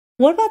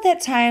What about that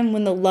time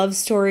when the love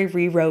story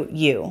rewrote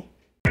you?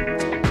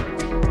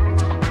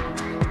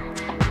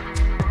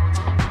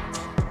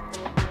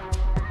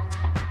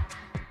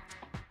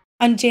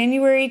 On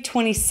January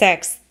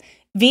 26th,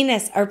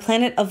 Venus, our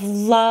planet of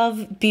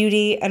love,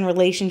 beauty, and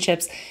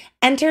relationships,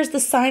 enters the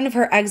sign of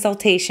her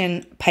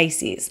exaltation,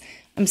 Pisces.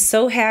 I'm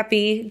so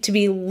happy to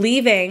be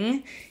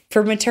leaving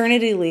for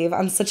maternity leave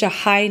on such a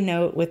high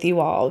note with you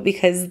all,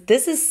 because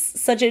this is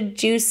such a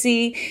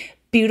juicy,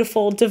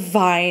 beautiful,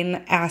 divine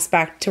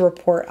aspect to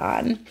report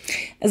on,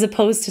 as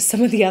opposed to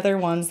some of the other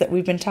ones that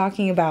we've been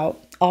talking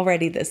about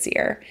already this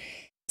year.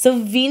 So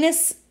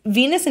Venus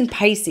in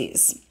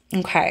Pisces,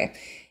 okay.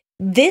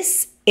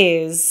 This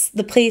is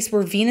the place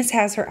where Venus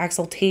has her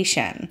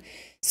exaltation.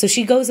 So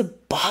she goes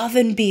above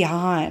and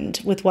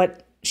beyond with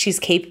what she's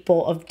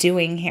capable of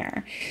doing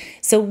here.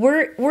 So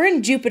we're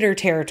in Jupiter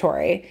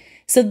territory.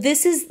 So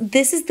this is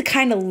the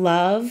kind of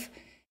love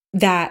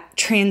that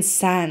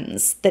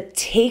transcends, that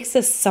takes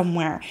us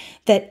somewhere,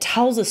 that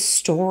tells a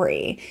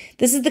story.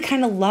 This is the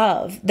kind of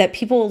love that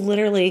people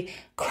literally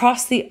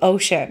cross the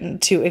ocean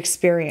to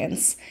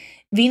experience.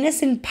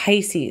 Venus in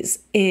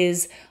Pisces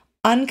is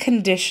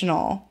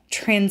unconditional,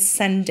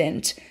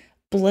 transcendent,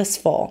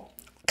 blissful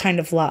kind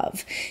of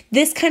love.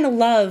 This kind of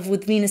love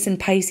with Venus in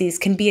Pisces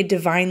can be a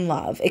divine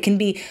love. It can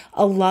be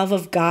a love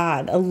of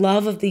God, a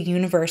love of the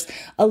universe,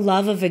 a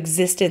love of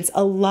existence,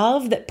 a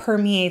love that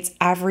permeates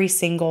every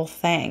single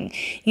thing.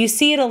 You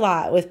see it a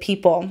lot with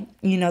people,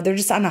 they're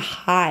just on a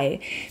high.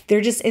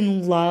 They're just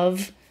in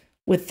love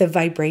with the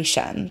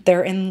vibration.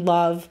 They're in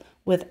love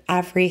with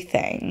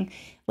everything.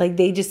 Like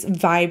they just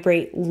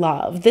vibrate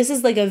love. This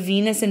is like a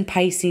Venus in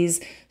Pisces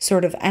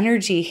sort of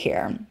energy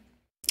here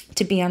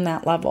to be on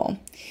that level.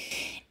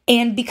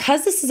 And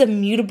because this is a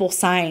mutable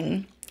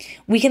sign,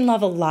 we can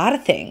love a lot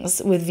of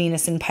things with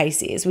Venus in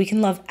Pisces. We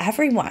can love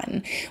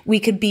everyone. We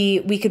could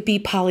be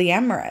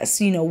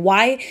polyamorous.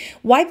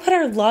 Why put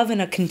our love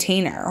in a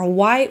container?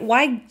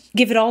 Why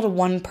give it all to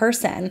one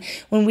person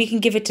when we can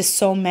give it to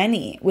so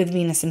many with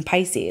Venus in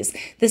Pisces?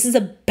 This is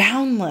a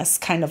boundless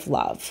kind of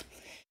love.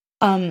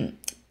 And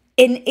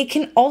it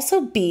can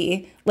also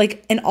be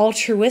like an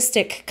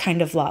altruistic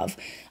kind of love,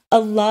 a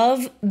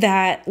love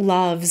that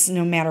loves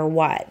no matter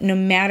what, no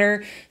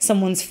matter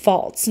someone's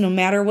faults, no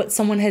matter what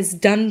someone has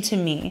done to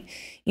me.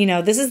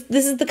 This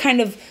is the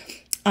kind of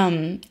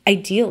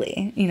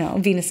ideally,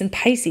 Venus in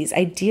Pisces,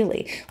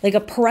 ideally, like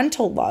a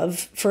parental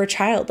love for a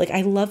child. Like,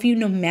 I love you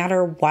no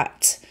matter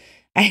what.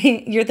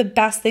 You're the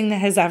best thing that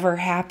has ever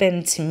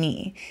happened to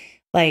me.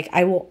 Like,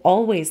 I will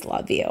always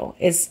love you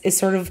is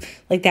sort of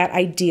like that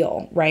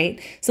ideal,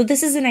 right? So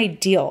this is an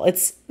ideal.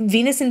 It's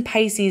Venus in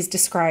Pisces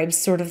describes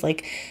sort of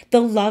like the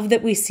love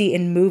that we see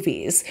in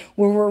movies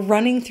where we're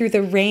running through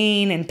the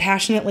rain and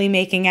passionately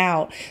making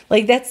out.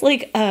 Like that's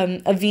like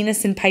a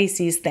Venus in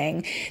Pisces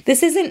thing.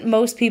 This isn't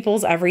most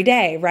people's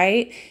everyday,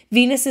 right?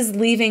 Venus is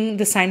leaving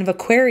the sign of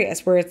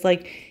Aquarius where it's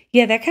like,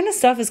 yeah, that kind of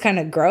stuff is kind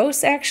of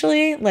gross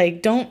actually.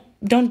 Like don't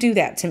do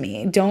that to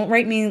me. Don't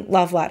write me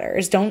love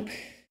letters.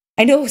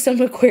 I know some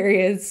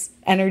Aquarius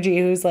energy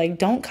who's like,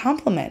 don't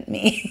compliment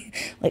me.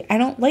 Like, I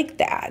don't like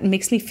that. It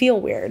makes me feel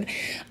weird.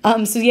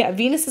 So yeah,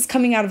 Venus is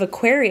coming out of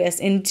Aquarius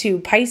into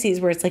Pisces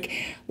where it's like,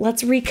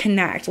 let's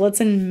reconnect, let's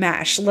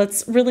enmesh,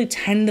 let's really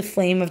tend the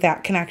flame of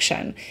that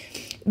connection.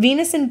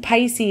 Venus in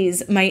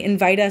Pisces might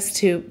invite us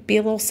to be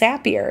a little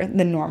sappier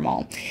than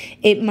normal.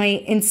 It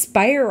might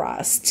inspire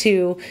us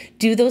to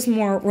do those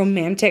more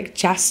romantic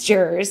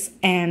gestures.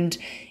 And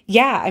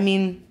yeah,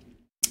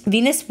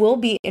 Venus will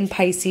be in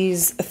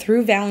Pisces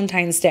through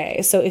Valentine's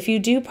Day. So if you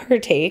do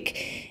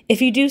partake,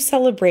 if you do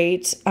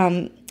celebrate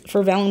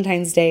for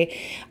Valentine's Day,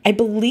 I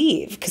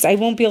believe, because I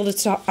won't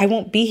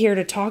be here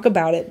to talk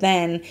about it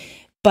then,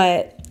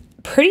 but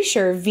pretty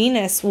sure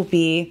Venus will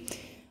be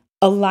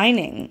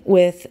aligning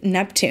with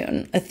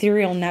Neptune,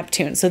 ethereal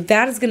Neptune. So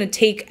that is going to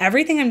take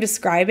everything I'm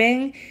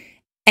describing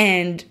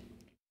and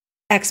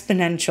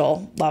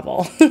exponential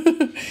level.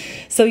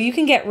 So you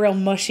can get real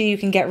mushy, you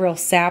can get real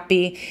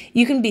sappy,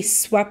 you can be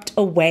swept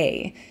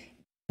away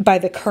by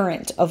the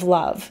current of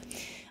love.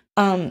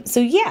 So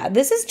yeah,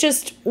 this is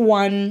just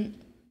one,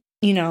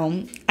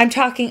 I'm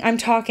talking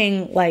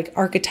like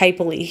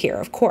archetypally here,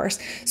 of course.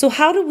 So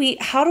how do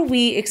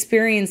we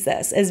experience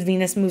this as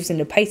Venus moves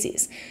into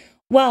Pisces?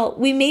 Well,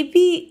 we may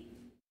be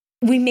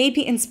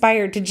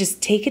inspired to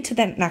just take it to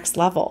that next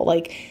level.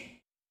 Like,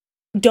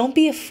 don't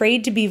be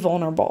afraid to be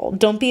vulnerable.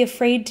 Don't be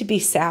afraid to be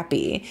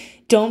sappy.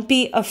 Don't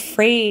be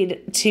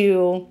afraid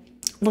to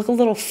look a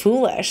little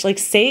foolish. Like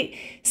say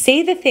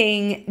the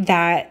thing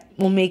that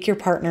will make your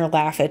partner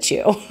laugh at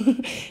you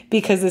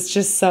because it's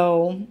just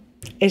so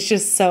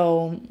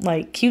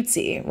like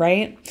cutesy,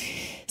 right?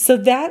 So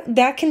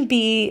that can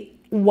be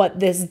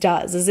what this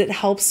does, is it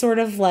helps sort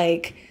of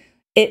like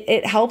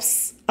it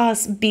helps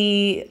us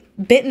be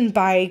bitten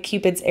by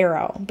Cupid's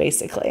arrow,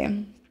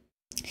 basically.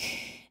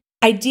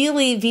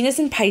 Ideally, Venus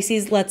in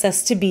Pisces lets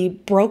us to be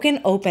broken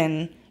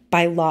open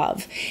by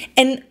love.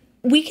 And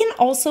we can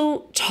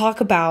also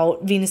talk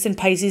about Venus in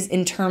Pisces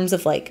in terms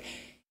of like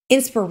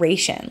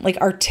inspiration, like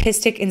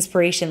artistic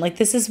inspiration. Like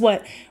this is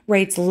what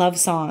writes love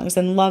songs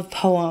and love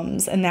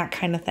poems and that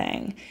kind of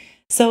thing.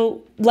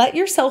 So let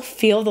yourself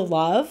feel the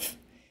love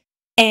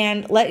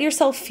and let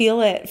yourself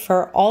feel it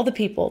for all the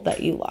people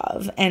that you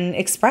love and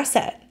express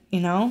it,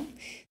 you know?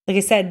 Like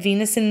I said,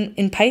 Venus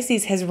in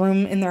Pisces has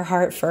room in their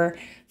heart for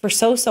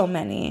so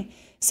many.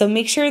 So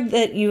make sure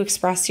that you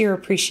express your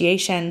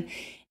appreciation.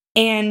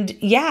 And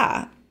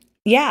let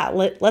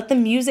the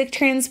music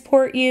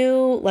transport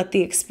you. Let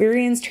the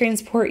experience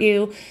transport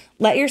you.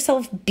 Let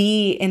yourself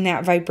be in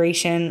that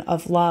vibration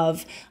of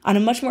love on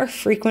a much more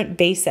frequent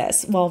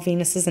basis while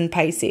Venus is in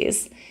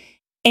Pisces.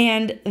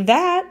 And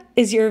that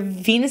is your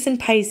Venus in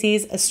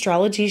Pisces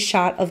astrology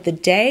shot of the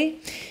day.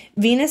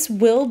 Venus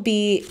will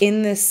be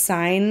in this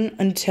sign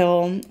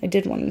until, I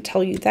did want to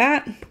tell you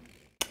that,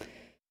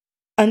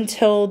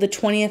 until the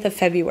 20th of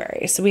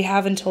February. So we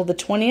have until the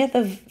 20th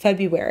of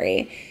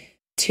February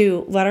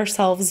to let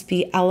ourselves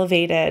be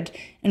elevated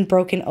and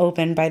broken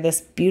open by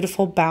this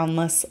beautiful,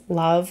 boundless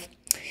love.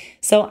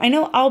 So I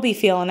know I'll be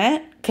feeling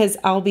it because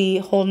I'll be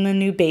holding a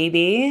new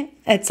baby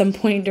at some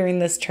point during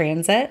this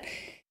transit.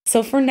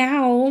 So for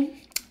now,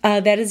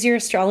 that is your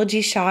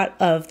astrology shot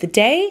of the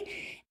day.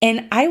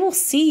 And I will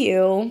see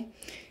you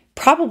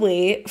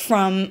probably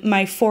from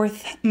my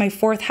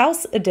fourth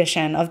house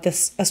edition of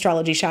this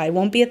astrology shot. I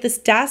won't be at this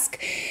desk,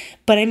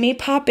 but I may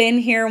pop in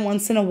here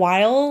once in a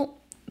while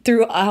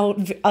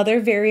throughout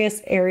other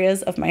various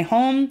areas of my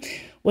home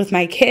with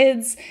my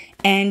kids,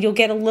 and you'll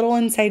get a little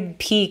inside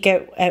peek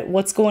at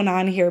what's going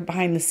on here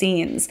behind the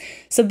scenes.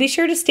 So be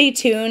sure to stay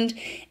tuned.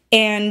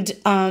 And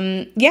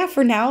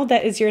for now,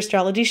 that is your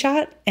astrology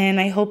shot, and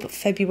I hope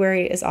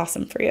February is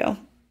awesome for you.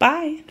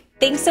 Bye.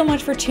 Thanks so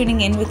much for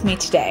tuning in with me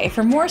today.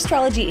 For more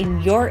astrology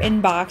in your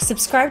inbox,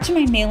 subscribe to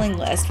my mailing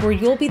list where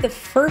you'll be the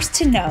first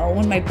to know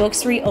when my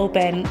books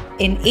reopen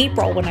in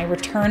April when I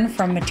return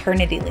from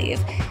maternity leave.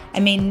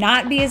 I may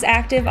not be as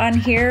active on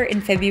here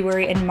in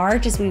February and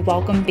March as we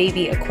welcome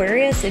baby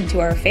Aquarius into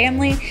our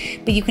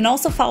family, but you can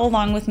also follow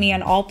along with me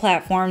on all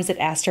platforms at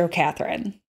Astro Catherine.